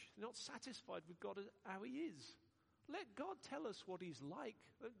image. They're not satisfied with God how he is. Let God tell us what he's like.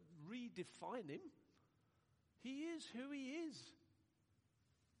 Don't redefine him. He is who he is.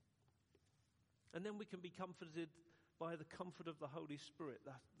 And then we can be comforted by the comfort of the Holy Spirit.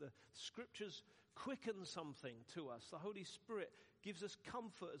 The Scriptures quicken something to us. The Holy Spirit gives us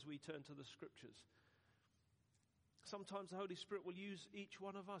comfort as we turn to the Scriptures. Sometimes the Holy Spirit will use each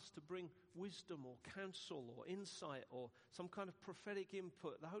one of us to bring wisdom or counsel or insight or some kind of prophetic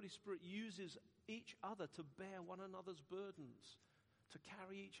input. The Holy Spirit uses each other to bear one another's burdens, to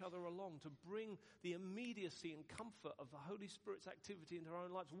carry each other along, to bring the immediacy and comfort of the Holy Spirit's activity into our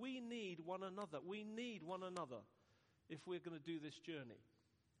own lives. We need one another. We need one another if we're going to do this journey.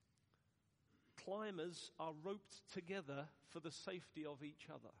 Climbers are roped together for the safety of each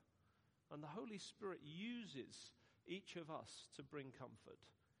other. And the Holy Spirit uses each of us to bring comfort.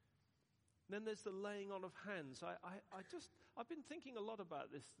 Then there's the laying on of hands. I've been thinking a lot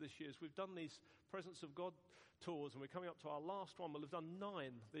about this year as we've done these Presence of God tours, and we're coming up to our last one. We'll have done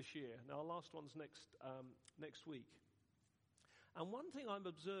 9 this year. Now our last one's next week. And one thing I'm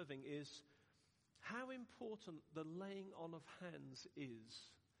observing is how important the laying on of hands is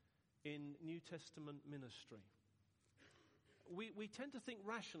in New Testament ministry. We tend to think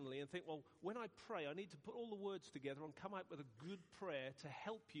rationally and think, well, when I pray, I need to put all the words together and come up with a good prayer to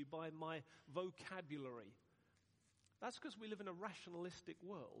help you by my vocabulary. That's because we live in a rationalistic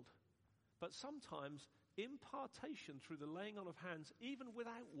world. But sometimes impartation through the laying on of hands, even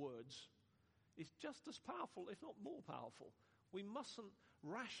without words, is just as powerful, if not more powerful. We mustn't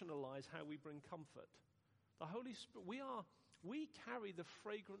rationalize how we bring comfort. The Holy Spirit, we carry the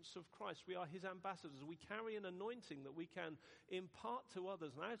fragrance of Christ. We are his ambassadors. We carry an anointing that we can impart to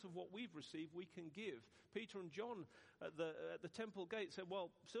others. And out of what we've received, we can give. Peter and John at the temple gate said,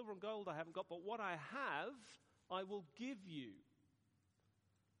 well, silver and gold I haven't got, but what I have, I will give you.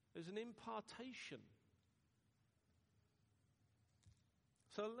 There's an impartation.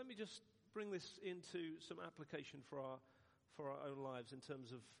 So let me just bring this into some application for our own lives in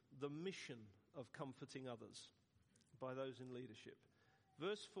terms of the mission of comforting others by those in leadership.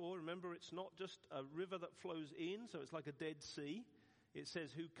 Verse 4, remember, it's not just a river that flows in, so it's like a Dead Sea. It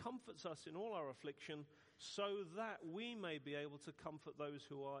says, who comforts us in all our affliction, so that we may be able to comfort those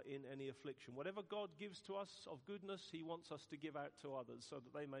who are in any affliction. Whatever God gives to us of goodness, he wants us to give out to others so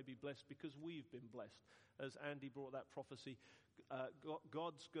that they may be blessed because we've been blessed. As Andy brought that prophecy,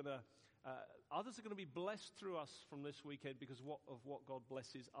 others are going to be blessed through us from this weekend because of what God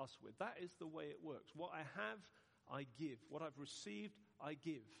blesses us with. That is the way it works. What I have, I give. What I've received, I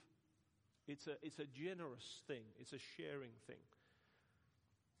give. It's a generous thing. It's a sharing thing.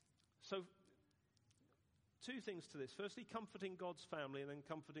 So, 2 things to this. Firstly, comforting God's family, and then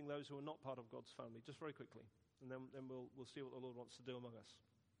comforting those who are not part of God's family. Just very quickly, and then we'll see what the Lord wants to do among us.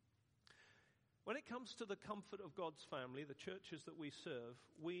 When it comes to the comfort of God's family, the churches that we serve,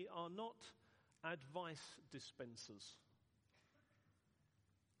 we are not advice dispensers.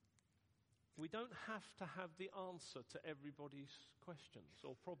 We don't have to have the answer to everybody's questions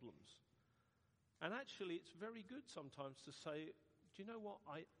or problems. And actually, it's very good sometimes to say, do you know what?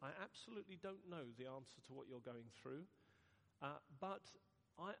 I absolutely don't know the answer to what you're going through. But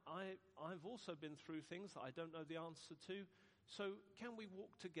I've also been through things that I don't know the answer to. So can we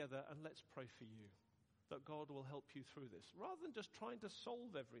walk together and let's pray for you that God will help you through this? Rather than just trying to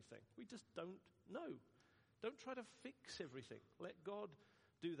solve everything. We just don't know. Don't try to fix everything. Let God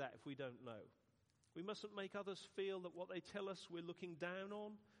do that if we don't know. We mustn't make others feel that what they tell us we're looking down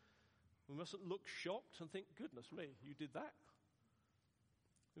on. We mustn't look shocked and think, goodness me, you did that.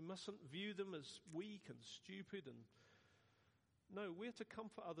 We mustn't view them as weak and stupid. And no, we're to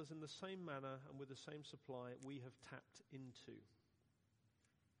comfort others in the same manner and with the same supply we have tapped into.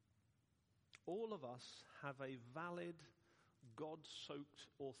 All of us have a valid, God-soaked,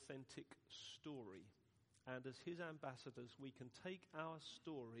 authentic story. And as his ambassadors, we can take our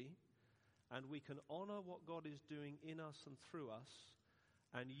story and we can honor what God is doing in us and through us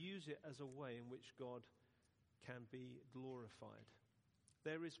and use it as a way in which God can be glorified.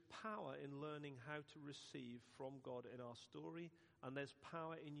 There is power in learning how to receive from God in our story, and there's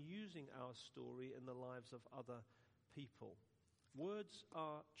power in using our story in the lives of other people. Words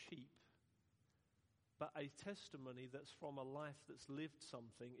are cheap, but a testimony that's from a life that's lived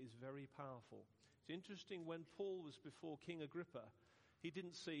something is very powerful. It's interesting, when Paul was before King Agrippa, he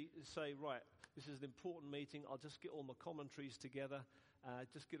didn't say, right, this is an important meeting, I'll just get all my commentaries together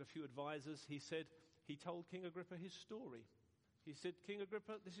just get a few advisors. He said, he told King Agrippa his story. He said, King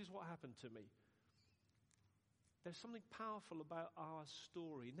Agrippa, this is what happened to me. There's something powerful about our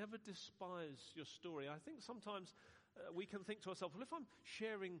story. Never despise your story. I think sometimes we can think to ourselves, well, if I'm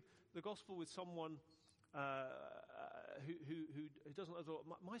sharing the gospel with someone who doesn't know,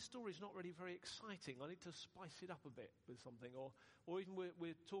 my story is not really very exciting. I need to spice it up a bit with something. Or even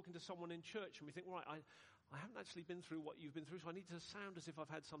we're talking to someone in church and we think, right, I haven't actually been through what you've been through, so I need to sound as if I've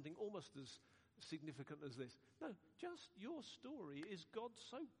had something almost as significant as this. No, just your story is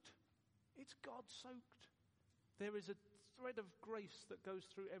God-soaked. It's God-soaked. There is a thread of grace that goes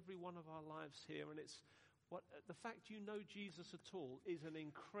through every one of our lives here, and it's the fact you know Jesus at all is an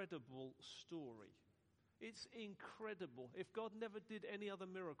incredible story. It's incredible. If God never did any other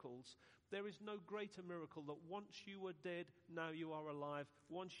miracles, there is no greater miracle that once you were dead, now you are alive.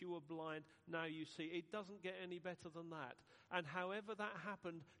 Once you were blind, now you see. It doesn't get any better than that. And however that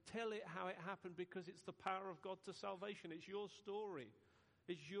happened, tell it how it happened, because it's the power of God to salvation. It's your story.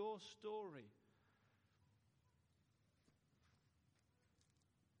 It's your story.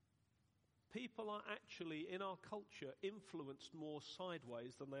 People are actually, in our culture, influenced more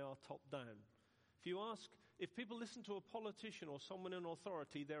sideways than they are top down. If people listen to a politician or someone in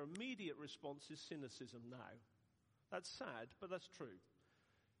authority, their immediate response is cynicism now. That's sad, but that's true.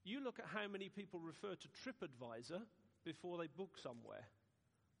 You look at how many people refer to TripAdvisor before they book somewhere.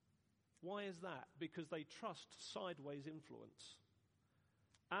 Why is that? Because they trust sideways influence.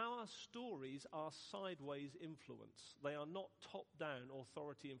 Our stories are sideways influence. They are not top-down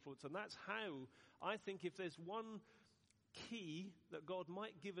authority influence. And that's how, I think, if there's one key that God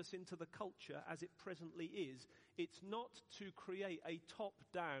might give us into the culture as it presently is, it's not to create a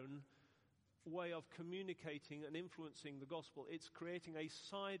top-down way of communicating and influencing the gospel. It's creating a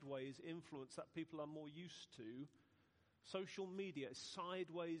sideways influence that people are more used to. Social media is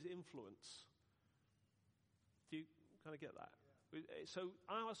sideways influence. Do you kind of get that? So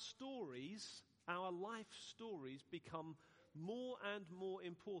our stories, our life stories, become more and more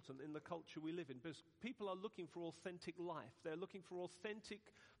important in the culture we live in, because people are looking for authentic life. They're looking for authentic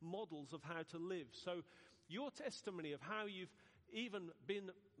models of how to live. So your testimony of how you've even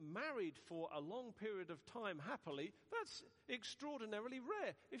been married for a long period of time happily, that's extraordinarily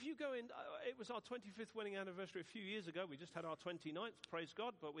rare. If you go in, it was our 25th wedding anniversary a few years ago. We just had our 29th, praise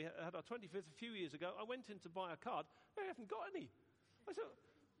God, but we had our 25th a few years ago. I went in to buy a card. They haven't got any. I said,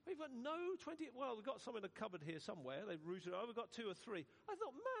 we've got no 20, well, we've got some in a cupboard here somewhere. They've rooted over, we've got 2 or 3. I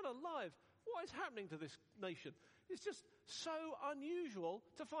thought, man alive, what is happening to this nation? It's just so unusual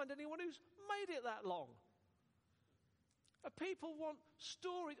to find anyone who's made it that long. People want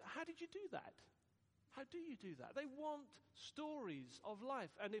stories. How did you do that? How do you do that? They want stories of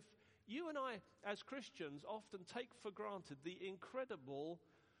life. And if you and I, as Christians, often take for granted the incredible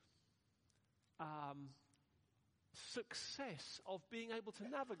success of being able to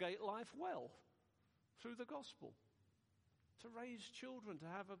navigate life well through the gospel, to raise children, to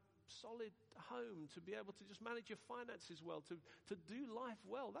have a solid home, to be able to just manage your finances well, to do life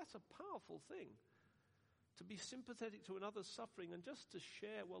well, that's a powerful thing. To be sympathetic to another's suffering and just to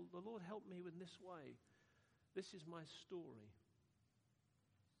share, well, the Lord helped me in this way. This is my story.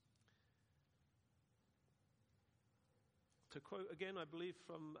 To quote again, I believe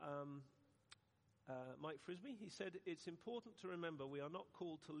from Mike Frisby, he said, it's important to remember we are not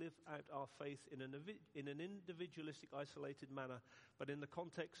called to live out our faith in an individualistic, isolated manner, but in the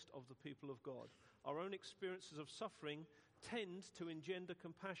context of the people of God. Our own experiences of suffering tend to engender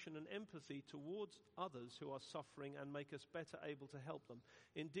compassion and empathy towards others who are suffering and make us better able to help them.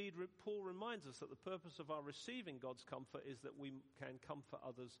 Indeed, Paul reminds us that the purpose of our receiving God's comfort is that we can comfort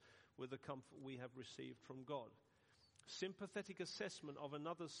others with the comfort we have received from God. Sympathetic assessment of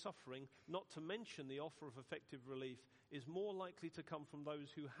another's suffering, not to mention the offer of effective relief, is more likely to come from those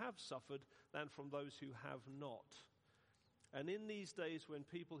who have suffered than from those who have not. And in these days when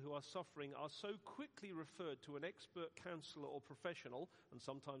people who are suffering are so quickly referred to an expert counselor or professional, and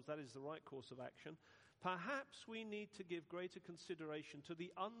sometimes that is the right course of action, perhaps we need to give greater consideration to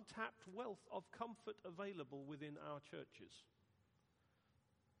the untapped wealth of comfort available within our churches.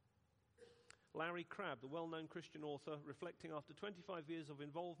 Larry Crabb, the well-known Christian author, reflecting after 25 years of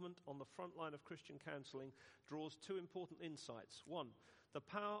involvement on the front line of Christian counseling, draws 2 important insights. 1, the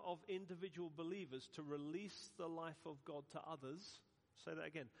power of individual believers to release the life of God to others. Say that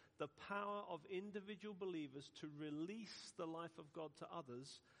again. The power of individual believers to release the life of God to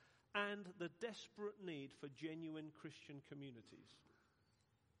others, and the desperate need for genuine Christian communities.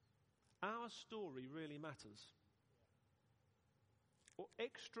 Our story really matters.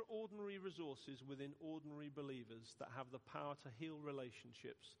 extraordinary resources within ordinary believers that have the power to heal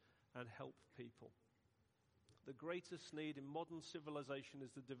relationships and help people. The greatest need in modern civilization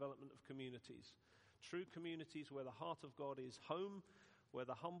is the development of communities. True communities where the heart of God is home, where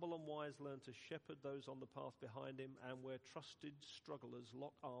the humble and wise learn to shepherd those on the path behind him, and where trusted strugglers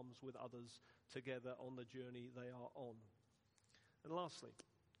lock arms with others together on the journey they are on. And lastly,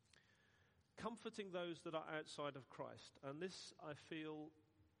 comforting those that are outside of Christ. And this I feel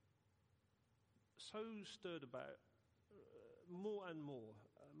so stirred about more and more.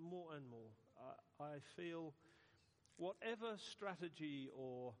 I feel whatever strategy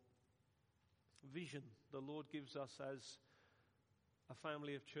or vision the Lord gives us as a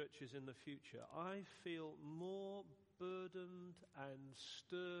family of churches in the future, I feel more burdened and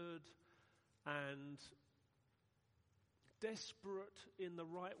stirred and desperate in the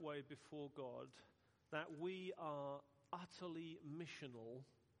right way before God that we are utterly missional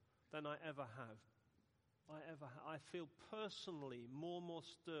than I ever have. I feel personally more and more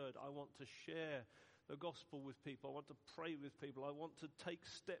stirred. I want to share the gospel with people. I want to pray with people. I want to take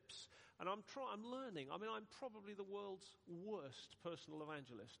steps. And I'm learning. I mean, I'm probably the world's worst personal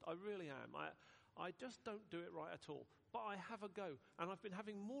evangelist. I really am. I just don't do it right at all. But I have a go. And I've been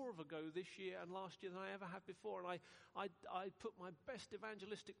having more of a go this year and last year than I ever have before. And I put my best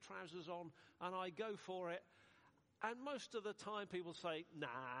evangelistic trousers on and I go for it. And most of the time people say,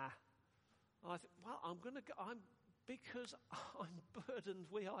 nah. I think, well, because I'm burdened.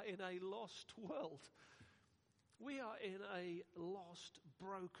 We are in a lost world. We are in a lost,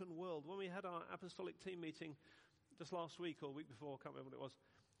 broken world. When we had our apostolic team meeting just last week or week before, I can't remember what it was,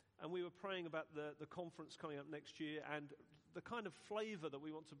 and we were praying about the conference coming up next year and the kind of flavour that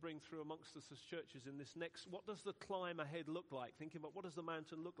we want to bring through amongst us as churches in this next, what does the climb ahead look like? Thinking about what does the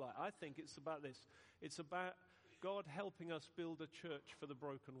mountain look like? I think it's about this. It's about God helping us build a church for the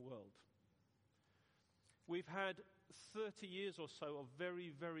broken world. We've had 30 years or so of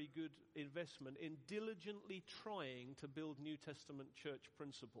very, very good investment in diligently trying to build New Testament church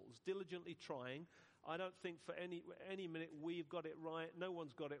principles. Diligently trying. I don't think for any minute we've got it right. No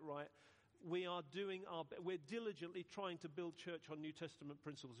one's got it right. We're diligently trying to build church on New Testament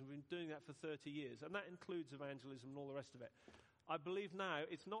principles. We've been doing that for 30 years. And that includes evangelism and all the rest of it. I believe now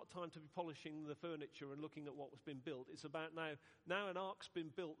it's not time to be polishing the furniture and looking at what's been built. It's about now an ark's been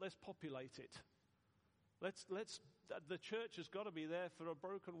built, let's populate it. The church has got to be there for a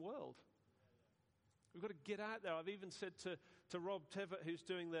broken world. We've got to get out there. I've even said to Rob Tevitt, who's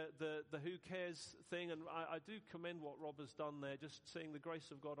doing the Who Cares thing, and I do commend what Rob has done there, just seeing the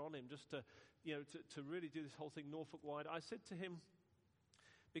grace of God on him, just to really do this whole thing Norfolk-wide. I said to him,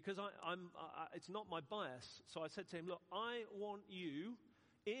 because it's not my bias, so I said to him, look, I want you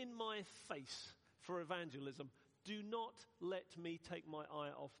in my face for evangelism. Do not let me take my eye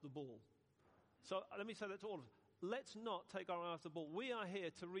off the ball. So let me say that to all of us. Let's not take our eye off the ball. We are here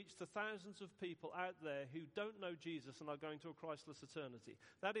to reach the thousands of people out there who don't know Jesus and are going to a Christless eternity.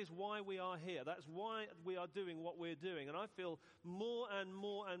 That is why we are here. That's why we are doing what we're doing. And I feel more and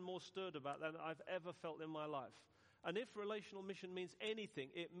more and more stirred about that than I've ever felt in my life. And if relational mission means anything,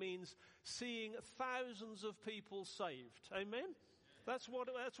 it means seeing thousands of people saved. Amen? That's what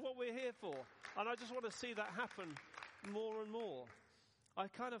we're here for. And I just want to see that happen more and more. I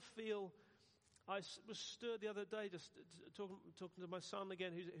kind of feel... I was stirred the other day just talking to my son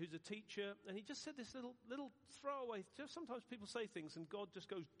again, who's a teacher, and he just said this little throwaway. Just sometimes people say things and God just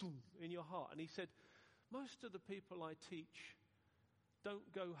goes boom in your heart. And he said, most of the people I teach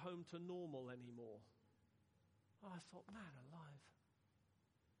don't go home to normal anymore. I thought, man alive.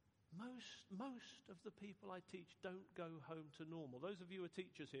 Most of the people I teach don't go home to normal. Those of you who are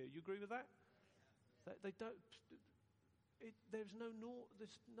teachers here, you agree with that? They don't.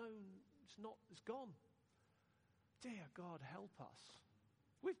 It's gone. Dear God, help us.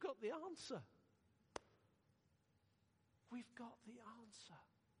 We've got the answer. We've got the answer.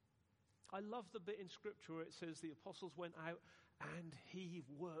 I love the bit in Scripture where it says the apostles went out and he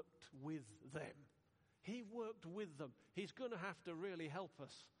worked with them. He worked with them. He's going to have to really help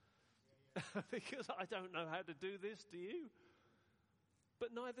us. Because I don't know how to do this, do you?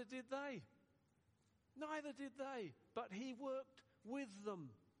 But neither did they. Neither did they. But he worked with them.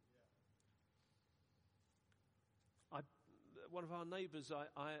 One of our neighbours,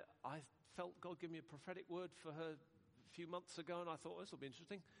 I felt God give me a prophetic word for her a few months ago, and I thought, this will be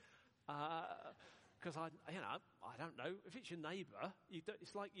interesting. Because I don't know. If it's your neighbour,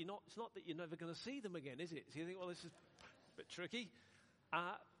 it's not that you're never going to see them again, is it? So you think, well, this is a bit tricky.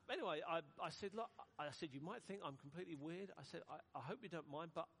 Anyway, I said, look, you might think I'm completely weird. I said, I hope you don't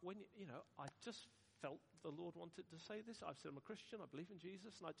mind, but when I just felt the Lord wanted to say this. I've said I'm a Christian, I believe in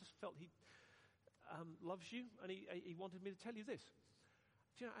Jesus, and I just felt he loves you, and he wanted me to tell you this.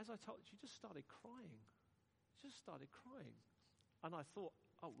 Do you know, as I told you, she just started crying. She just started crying. And I thought,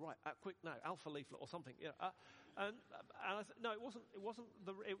 oh, right, quick now, Alpha leaflet or something. Yeah. And I no,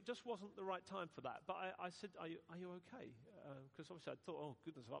 it just wasn't the right time for that. But I said, are you okay? Because obviously I thought, oh,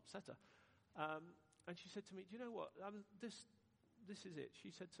 goodness, I've upset her. And she said to me, do you know what? This is it. She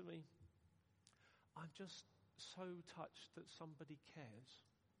said to me, I'm just so touched that somebody cares.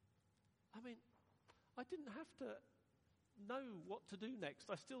 I mean, I didn't have to know what to do next.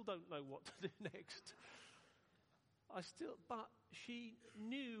 I still don't know what to do next. But she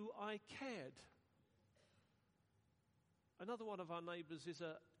knew I cared. Another one of our neighbours is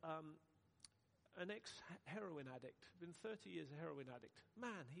an ex-heroin addict. Been 30 years a heroin addict.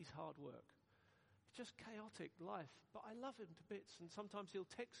 Man, he's hard work. Just chaotic life. But I love him to bits. And sometimes he'll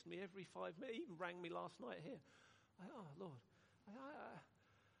text me every 5 minutes. He even rang me last night here. Oh, Lord.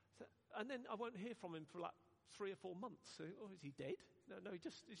 And then I won't hear from him for like 3 or 4 months. Oh, is he dead? No,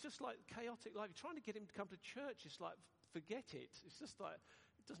 it's just like chaotic life. You're trying to get him to come to church. It's like, forget it. It's just like,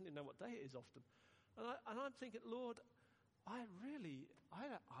 he doesn't even know what day it is often. And I'm thinking, Lord, I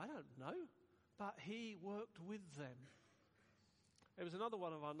don't know. But he worked with them. There was another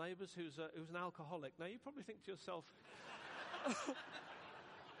one of our neighbours who was an alcoholic. Now, you probably think to yourself,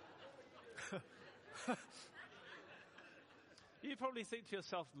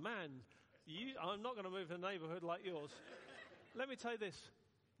 man, I'm not going to move to a neighbourhood like yours. Let me tell you this.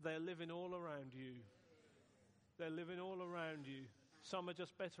 They're living all around you. They're living all around you. Some are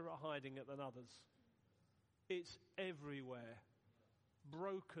just better at hiding it than others. It's everywhere.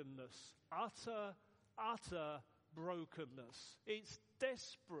 Brokenness. Utter brokenness. It's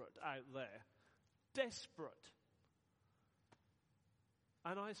desperate out there. Desperate.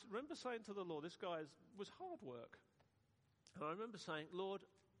 And I remember saying to the Lord, this guy was hard work. And I remember saying, Lord,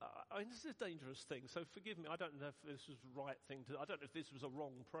 this is a dangerous thing, so forgive me. I don't know if this was the right thing to... I don't know if this was a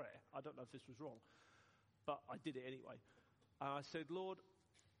wrong prayer. I don't know if this was wrong. But I did it anyway. And I said, Lord,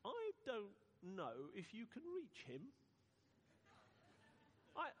 I don't know if you can reach him.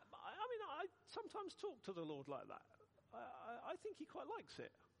 I mean, I sometimes talk to the Lord like that. I think he quite likes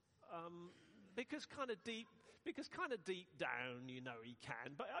it. Because kind of deep down, you know he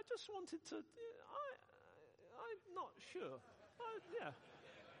can. But I just wanted to... I'm not sure.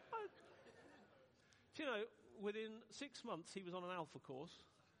 Do you know, within 6 months he was on an Alpha course.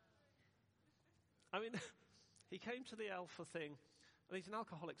 I mean, he came to the Alpha thing, and he's an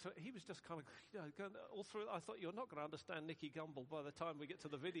alcoholic, so he was just kind of, going all through. I thought, you're not going to understand Nicky Gumbel by the time we get to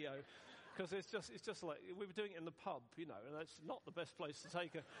the video, because it's just like we were doing it in the pub, and that's not the best place to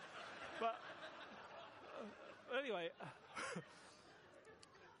take her. But anyway,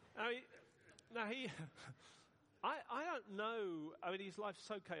 I don't know. I mean, his life's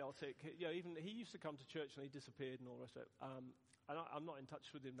so chaotic. Even he used to come to church and he disappeared and all the rest of it. And I'm not in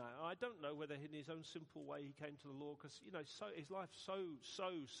touch with him now. I don't know whether in his own simple way he came to the Lord, because his life's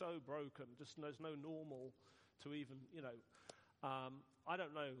so broken. Just there's no normal to even I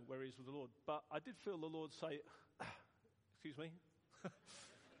don't know where he is with the Lord, but I did feel the Lord say, "Excuse me."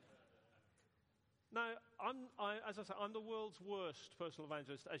 Now, as I say, I'm the world's worst personal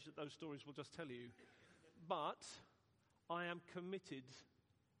evangelist, as those stories will just tell you. But I am committed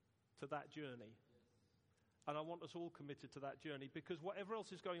to that journey. And I want us all committed to that journey, because whatever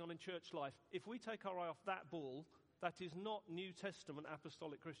else is going on in church life, if we take our eye off that ball, that is not New Testament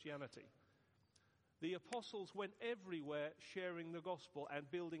apostolic Christianity. The apostles went everywhere sharing the gospel and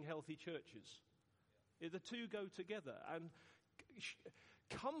building healthy churches. The two go together. And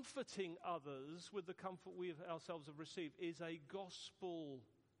comforting others with the comfort we ourselves have received is a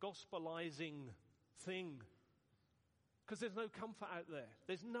gospelizing thing. Because there's no comfort out there.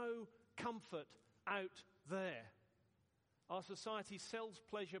 There's no comfort out there. Our society sells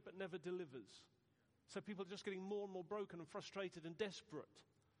pleasure but never delivers. So people are just getting more and more broken and frustrated and desperate.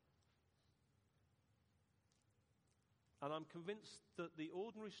 And I'm convinced that the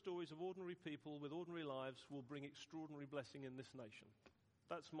ordinary stories of ordinary people with ordinary lives will bring extraordinary blessing in this nation.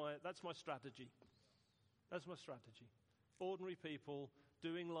 That's my strategy. That's my strategy. Ordinary people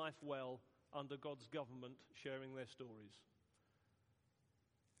doing life well under God's government, sharing their stories.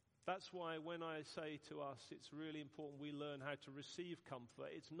 That's why when I say to us, it's really important we learn how to receive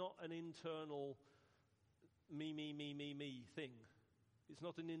comfort. It's not an internal me thing. It's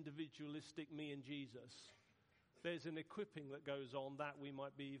not an individualistic me and Jesus. There's an equipping that goes on that we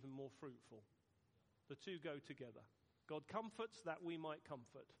might be even more fruitful. The two go together. God comforts that we might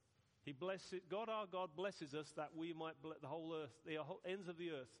comfort. God our God blesses us that we might the whole earth, the ends of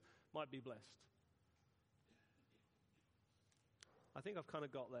the earth might be blessed. I think I've kind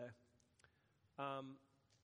of got there.